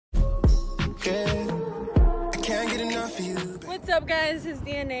What's up, guys? It's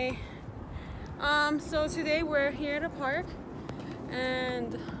DNA. So today we're here at a park,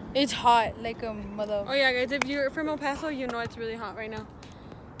 and it's hot like a mother. Oh yeah, guys, if you're from El Paso, you know it's really hot right now.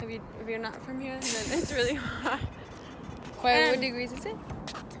 If you're not from here, then it's really hot. What degrees is it?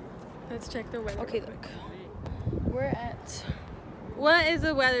 Let's check the weather. Okay, look. We're at. What is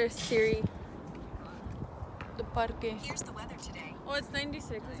the weather, Siri? The parque. Here's the weather today. Oh, it's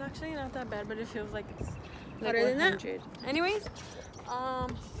 96. It's actually not that bad, but it feels like it's Like hotter than 100. that. Anyways,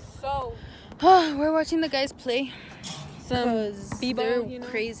 so we're watching the guys play. Because they're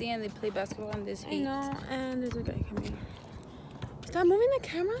crazy and they play basketball in this heat. I know, and there's a guy coming. Stop moving the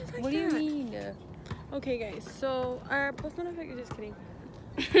camera like that. What do you mean? Okay, guys. So our post notification. Just kidding.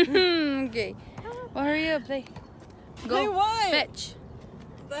 Okay. Well, hurry up, play. Go. Play what? Fetch.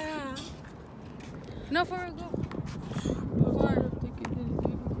 No, for go.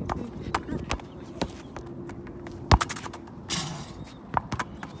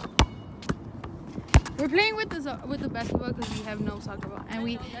 We're playing with the basketball because we have no soccer ball, and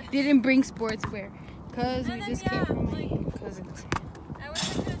we didn't bring sportswear because we just came from my cousins. I was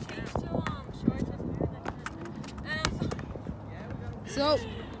just gonna change to shorts and So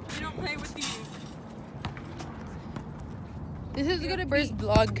we don't play with these. This is gonna be first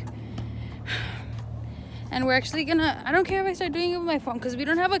vlog, and we're actually gonna. I don't care if I start doing it with my phone because we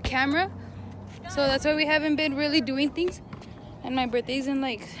don't have a camera, so that's why we haven't been really doing things. And my birthday's in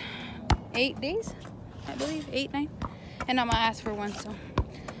like 8 days. I believe 8, 9, and I'm gonna ask for one, so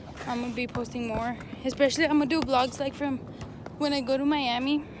I'm gonna be posting more. Especially, I'm gonna do vlogs like from when I go to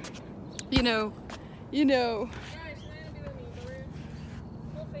Miami. You know. Guys, she's not gonna be with me, but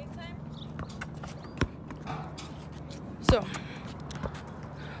we'll FaceTime. So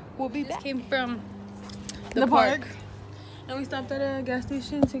we'll be back. Came from the park, and we stopped at a gas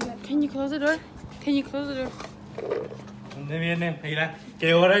station to get. Can you close the door? Can you close the door? ¿Dónde vienen? Mira,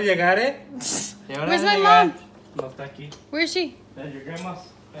 ¿qué hora llegar, Where's my mom? No está aquí. Where is she? Ya llegamos.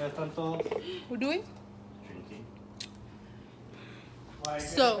 Ya están todos What doing? drinking.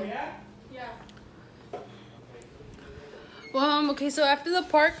 So, well, okay, so after the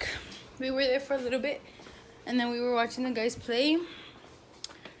park, we were there for a little bit, and then we were watching the guys play,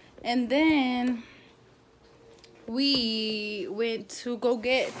 and then we went to go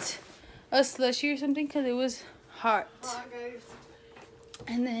get a slushie or something because it was hot. Guys.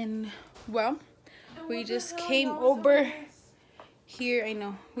 And then, well, we just came over here. I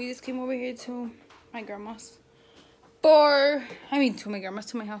know. We just came over here to my grandma's. To my grandma's,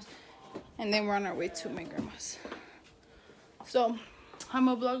 to my house. And then we're on our way to my grandma's. So, I'm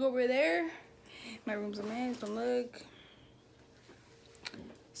gonna vlog over there. My room's a mess. Don't look.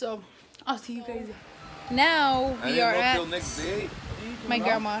 So, I'll see you guys. Now, we are at my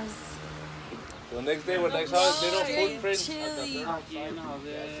grandma's. The next day when I saw his little footprint.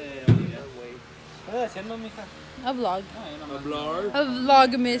 A vlog. A vlog. A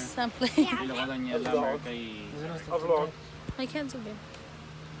vlogmas. I'm playing. A vlog. I can't zoom in.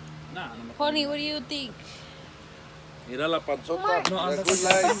 Honey, what do you think? Mira la panzota. No, The good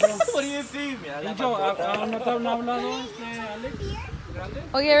life. What do you think? ¿No te han hablado Alex?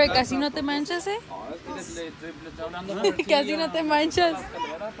 Oye, Rey, casi no te manchas, ¿eh? Casi no te manchas.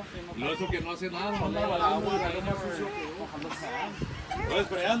 No, eso que no hace nada, no anda agua, más sucio. Estoy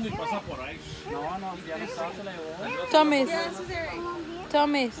esperando y pasa por ahí. No, ya no estaba, se la llevó. Thomas.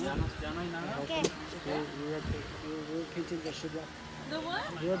 Thomas. Ya no hay nada. We're painting the sheetrock. The what?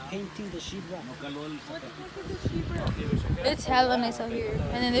 We're painting the sheetrock. What the heck is the sheep? It's hella nice out here.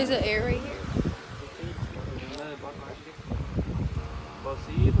 And then there's an air right here. Pues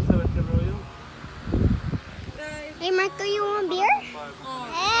sí, pues a ver qué rollo. Hey, Marco, you want beer?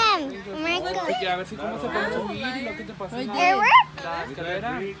 Marco. A ver si cómo se puede subir y lo que te pasa. It work? La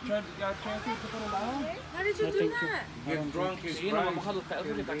escalera. Por el lado. How did you do that? Get drunk is Sí, nos vamos a los pedos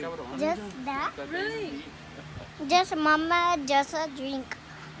porque está cabrón. Just that? Really? Just mama, just a drink.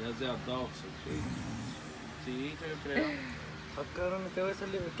 That's the dogs, okay. Sí, yo creo. Ah, cabrón,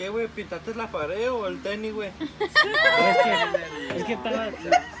 ¿qué, güey? ¿Pintaste la pared o el tenis, güey? Es que estaba...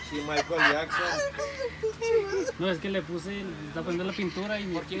 Sí, Michael Jackson. No, es que le puse... Está poniendo la pintura y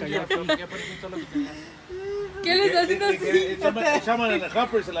me cayó aquí. ¿Qué pintó lo que tenía? ¿Qué le está haciendo así? Echaban en el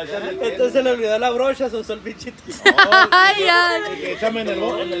hopper y se la echaban en el Entonces se le olvidó la brocha, se usó el pinchito. Ay, ay. Echaban en el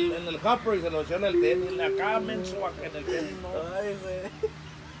hopper y se lo echaban en el tenis. Acá, menso, en el tenis, no. Ay, güey.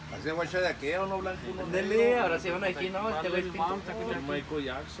 Así guacha de aquí, uno blanco, uno Dele, negro. ahora sí van aquí, ¿no? Este güey es pintor. El Michael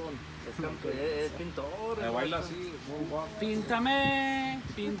Jackson. Es pintor. Me baila así, muy guapo. Píntame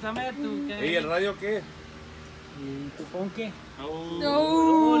tú. ¿Y el radio qué? ¿Y tu pon qué?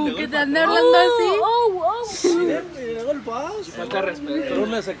 No, Le Que te ande hablando así. Miren, y luego el boss. Falta de respeto. El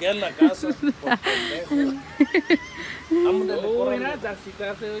lunes se queda en la casa. Por pendejo. Vámonos, corre. Mira, así te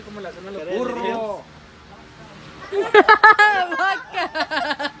hace hoy como la cena de los Burro. Ya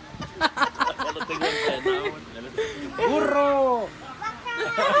lo tengo entrenado, güey. ¡Burro!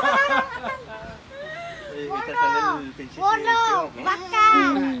 Y te sale el pinche Bolo, vaca.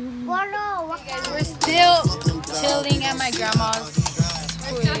 Bolo, vaca. We're still chilling at my grandma's.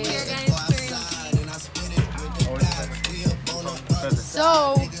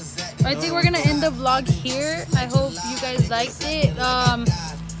 So, I think we're gonna end the vlog here. I hope you guys liked it.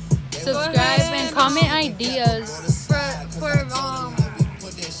 Subscribe and comment ideas for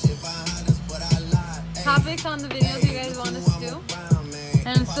topics on the videos you guys want us to do.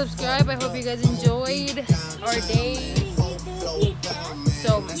 and subscribe. I hope you guys enjoyed our day.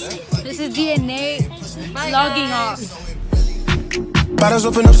 So, this is DNA logging off. Bottles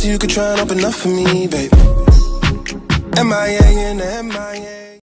open up so you can try and open up for me, babe. MIA in the MIA.